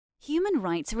Human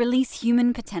rights release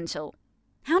human potential.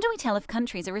 How do we tell if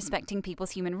countries are respecting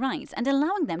people's human rights and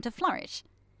allowing them to flourish?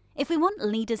 If we want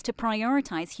leaders to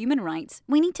prioritize human rights,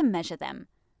 we need to measure them.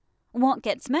 What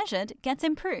gets measured gets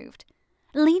improved.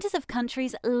 Leaders of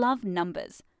countries love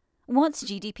numbers. What's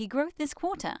GDP growth this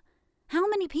quarter? How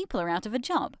many people are out of a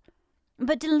job?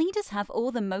 But do leaders have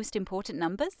all the most important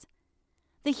numbers?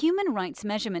 The Human Rights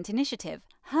Measurement Initiative,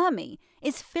 HRMI,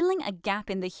 is filling a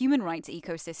gap in the human rights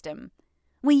ecosystem.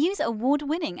 We use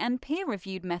award-winning and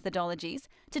peer-reviewed methodologies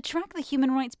to track the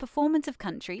human rights performance of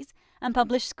countries and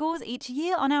publish scores each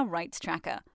year on our rights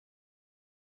tracker.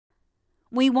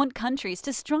 We want countries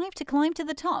to strive to climb to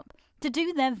the top, to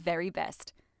do their very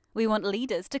best. We want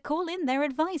leaders to call in their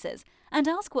advisors and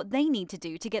ask what they need to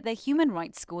do to get their human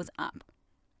rights scores up.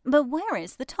 But where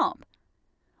is the top?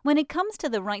 When it comes to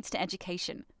the rights to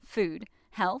education, food,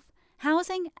 health,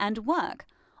 housing, and work,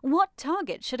 what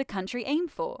target should a country aim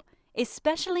for,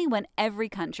 especially when every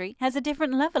country has a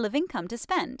different level of income to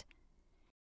spend?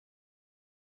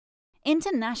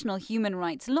 International human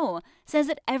rights law says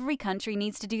that every country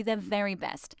needs to do their very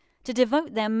best to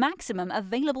devote their maximum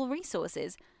available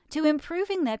resources to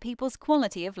improving their people's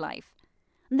quality of life.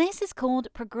 This is called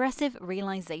progressive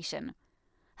realization.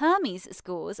 HRMI's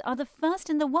scores are the first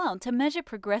in the world to measure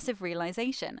progressive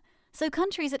realization, so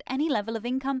countries at any level of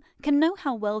income can know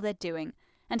how well they're doing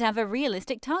and have a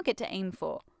realistic target to aim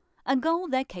for, a goal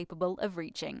they're capable of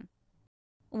reaching.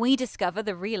 We discover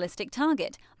the realistic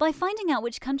target by finding out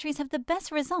which countries have the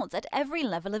best results at every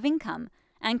level of income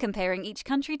and comparing each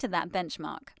country to that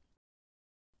benchmark.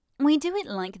 We do it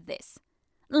like this.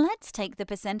 Let's take the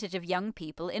percentage of young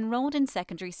people enrolled in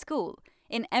secondary school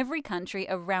in every country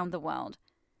around the world.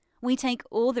 We take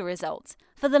all the results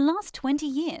for the last 20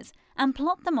 years and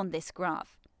plot them on this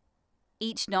graph.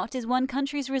 Each dot is one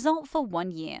country's result for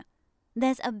 1 year.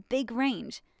 There's a big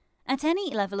range. At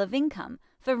any level of income,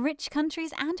 for rich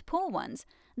countries and poor ones,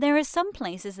 there are some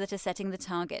places that are setting the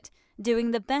target, doing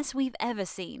the best we've ever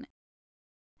seen,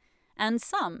 and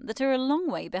some that are a long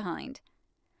way behind.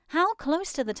 How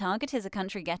close to the target is a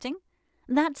country getting?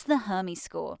 That's the HRMI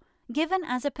score, given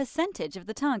as a percentage of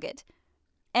the target.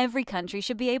 Every country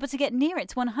should be able to get near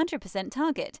its 100%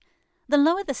 target. The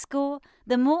lower the score,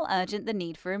 the more urgent the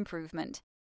need for improvement.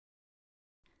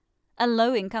 A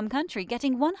low-income country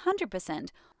getting 100%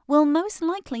 will most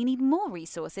likely need more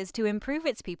resources to improve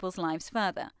its people's lives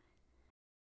further.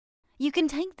 You can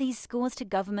take these scores to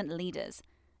government leaders.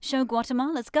 Show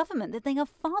Guatemala's government that they are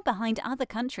far behind other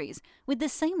countries with the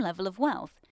same level of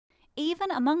wealth,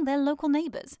 even among their local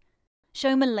neighbors.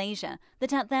 Show Malaysia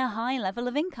that at their high level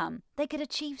of income, they could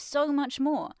achieve so much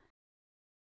more.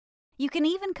 You can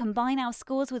even combine our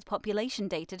scores with population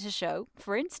data to show,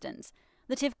 for instance,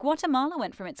 that if Guatemala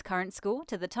went from its current score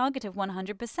to the target of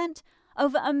 100%,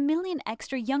 over 1 million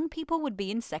extra young people would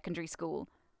be in secondary school.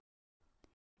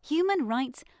 Human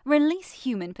rights release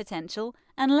human potential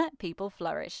and let people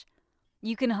flourish.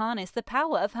 You can harness the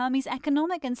power of HRMI's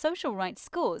economic and social rights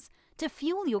scores to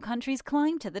fuel your country's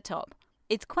climb to the top,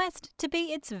 its quest to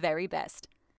be its very best.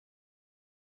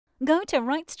 Go to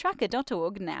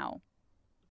rightstracker.org now.